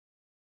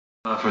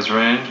For his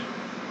round.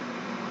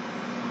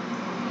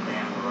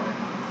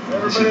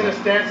 Everybody in a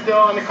standstill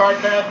on the cart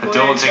path, please. A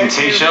daunting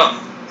tee shot.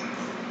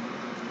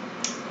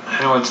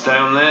 Howard's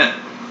down there.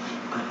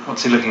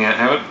 What's he looking at,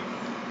 Howard?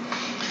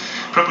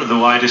 Probably the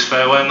widest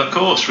fairway on the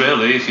course,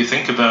 really, if you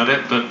think about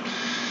it, but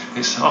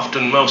it's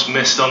often most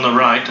missed on the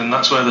right, and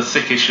that's where the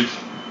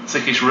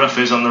thickish rough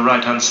is, on the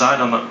right hand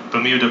side, on the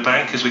Bermuda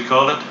bank, as we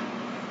call it.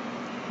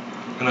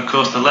 And of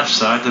course the left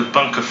side, the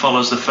bunker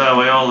follows the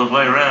fairway all the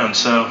way around,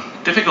 so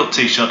difficult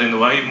tee shot in the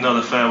way, even though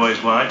the fairway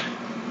is wide.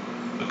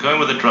 But going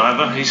with the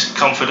driver, he's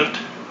confident,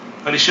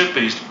 and he should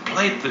be. He's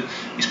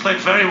played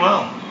very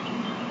well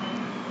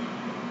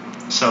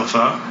so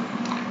far.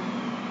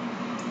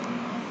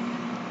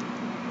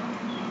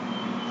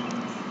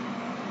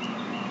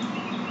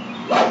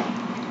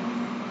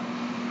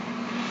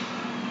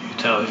 You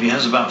tell if he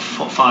has about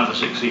 5 or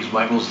 6 of these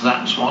waggles,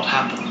 that's what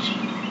happens.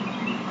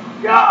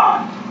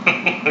 God!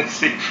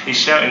 He's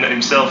shouting at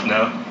himself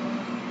now.